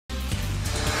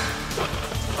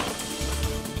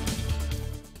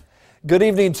Good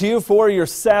evening to you for your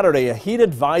Saturday. A heat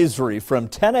advisory from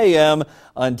 10 a.m.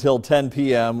 until 10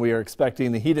 p.m. We are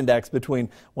expecting the heat index between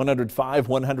 105,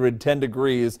 110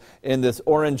 degrees in this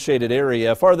orange shaded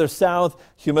area. Farther south,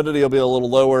 humidity will be a little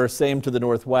lower, same to the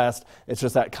northwest. It's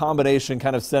just that combination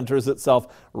kind of centers itself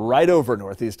right over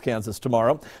northeast Kansas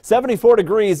tomorrow. 74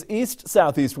 degrees,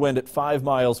 east-southeast wind at 5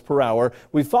 miles per hour.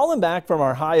 We've fallen back from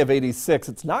our high of 86.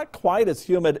 It's not quite as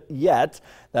humid yet.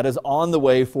 That is on the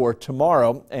way for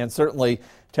tomorrow, and certainly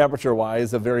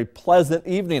temperature-wise, a very pleasant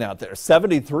evening out there.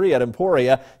 73 at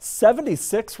Emporia,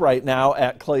 76 right now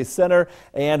at Clay Center,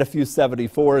 and a few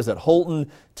 74s at Holton,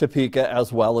 Topeka,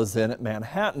 as well as in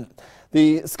Manhattan.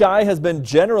 The sky has been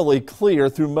generally clear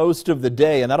through most of the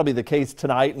day, and that'll be the case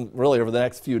tonight and really over the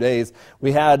next few days.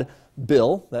 We had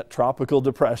Bill, that tropical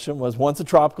depression, was once a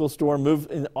tropical storm,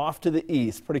 moving off to the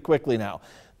east pretty quickly now.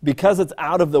 Because it's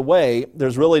out of the way,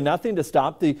 there's really nothing to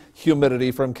stop the humidity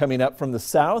from coming up from the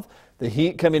south, the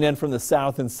heat coming in from the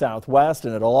south and southwest,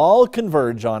 and it'll all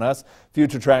converge on us.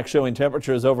 Future track showing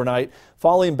temperatures overnight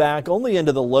falling back only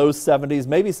into the low 70s,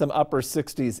 maybe some upper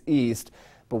 60s east.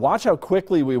 But watch how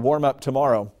quickly we warm up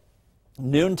tomorrow.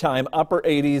 Noontime, upper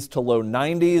 80s to low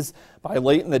 90s. By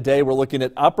late in the day, we're looking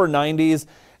at upper 90s.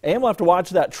 And we'll have to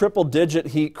watch that triple-digit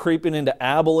heat creeping into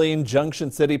Abilene, Junction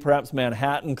City, perhaps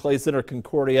Manhattan, Clay Center,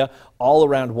 Concordia, all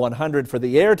around 100 for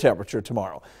the air temperature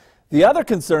tomorrow. The other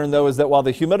concern, though, is that while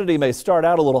the humidity may start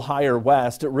out a little higher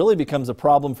west, it really becomes a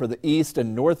problem for the east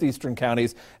and northeastern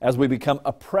counties as we become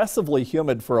oppressively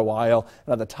humid for a while.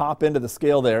 And at the top end of the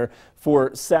scale there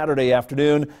for Saturday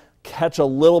afternoon, catch a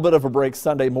little bit of a break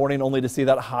Sunday morning, only to see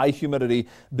that high humidity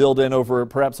build in over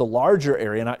perhaps a larger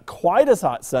area. Not quite as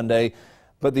hot Sunday,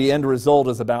 but the end result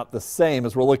is about the same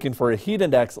as we're looking for a heat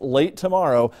index late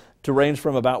tomorrow to range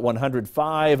from about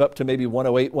 105 up to maybe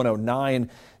 108,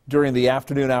 109 during the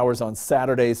afternoon hours on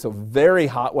Saturday. So very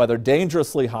hot weather,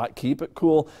 dangerously hot. Keep it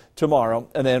cool tomorrow.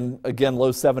 And then again,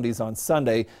 low 70s on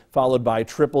Sunday, followed by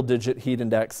triple-digit heat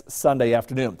index Sunday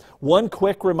afternoon. One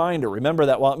quick reminder, remember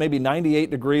that while it may be 98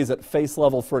 degrees at face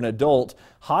level for an adult,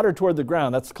 hotter toward the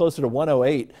ground, that's closer to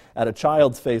 108 at a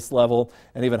child's face level,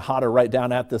 and even hotter right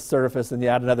down at the surface. And you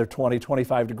add another 20,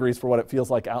 25 degrees for what it feels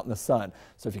like out in the sun.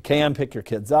 So if you can, pick your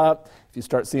kids up. If you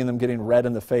start seeing them getting red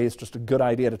in the face, just a good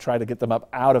idea to try to get them up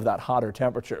out of that hotter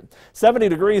temperature. 70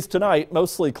 degrees tonight,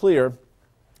 mostly clear.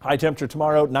 High temperature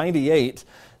tomorrow, 98,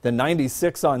 then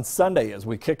 96 on Sunday as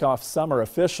we kick off summer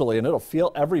officially, and it'll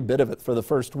feel every bit of it for the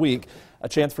first week. A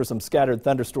chance for some scattered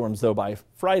thunderstorms, though, by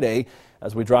Friday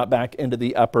as we drop back into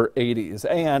the upper 80s.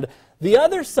 And the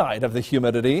other side of the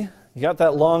humidity, you got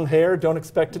that long hair, don't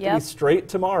expect it to be straight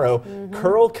tomorrow.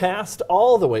 Curl cast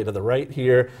all the way to the right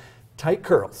here. Tight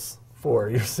curls for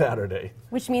your Saturday.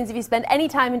 Which means if you spend any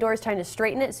time indoors trying to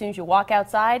straighten it, as soon as you walk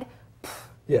outside,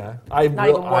 yeah, not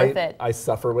even worth it. I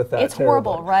suffer with that. It's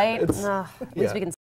horrible, right? At least we can